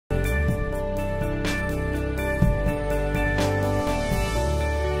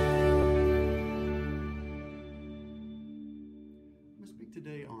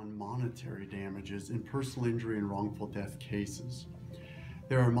monetary damages in personal injury and wrongful death cases.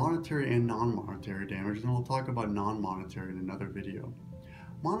 There are monetary and non-monetary damages, and we'll talk about non-monetary in another video.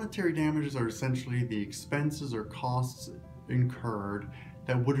 Monetary damages are essentially the expenses or costs incurred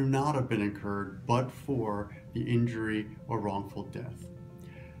that would not have been incurred but for the injury or wrongful death.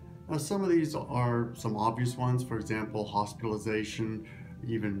 Now, some of these are some obvious ones, for example, hospitalization,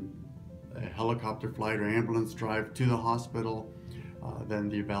 even a helicopter flight or ambulance drive to the hospital, then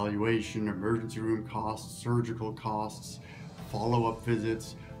the evaluation, emergency room costs, surgical costs, follow-up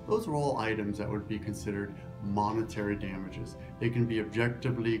visits. Those are all items that would be considered monetary damages. They can be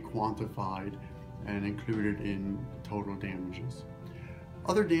objectively quantified and included in total damages.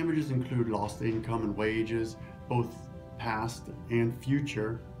 Other damages include lost income and wages, both past and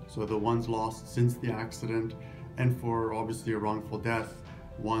future, so the ones lost since the accident, and for obviously a wrongful death,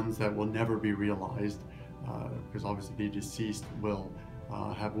 ones that will never be realized, because obviously the deceased will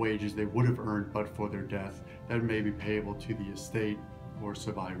have wages they would have earned but for their death that may be payable to the estate or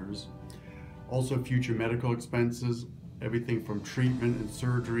survivors. Also future medical expenses, everything from treatment and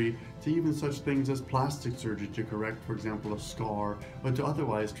surgery to even such things as plastic surgery to correct, for example, a scar, but to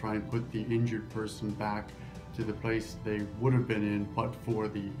otherwise try and put the injured person back to the place they would have been in but for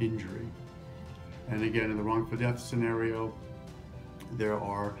the injury. And again, in the wrongful death scenario, there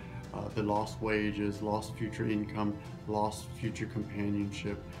are the lost wages, lost future income, lost future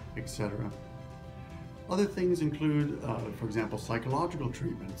companionship, etc. Other things include, for example, psychological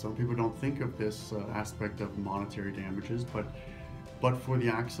treatment. Some people don't think of this aspect of monetary damages, but for the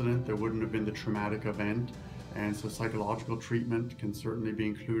accident, there wouldn't have been the traumatic event, and so psychological treatment can certainly be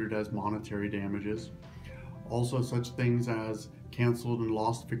included as monetary damages. Also, such things as canceled and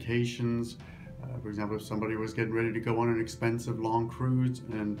lost vacations. For example, if somebody was getting ready to go on an expensive long cruise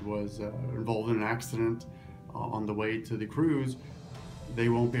and was involved in an accident on the way to the cruise, they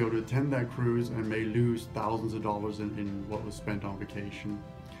won't be able to attend that cruise and may lose thousands of dollars in what was spent on vacation.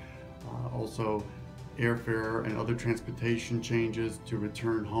 Also, airfare and other transportation changes to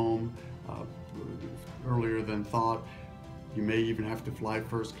return home earlier than thought. You may even have to fly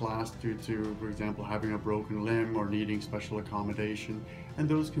first class due to, for example, having a broken limb or needing special accommodation, and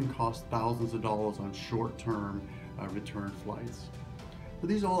those can cost thousands of dollars on short-term return flights. So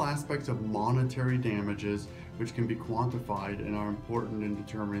these are all aspects of monetary damages which can be quantified and are important in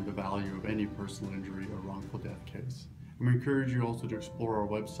determining the value of any personal injury or wrongful death case. And we encourage you also to explore our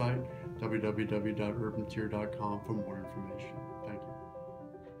website, www.urbantier.com, for more information.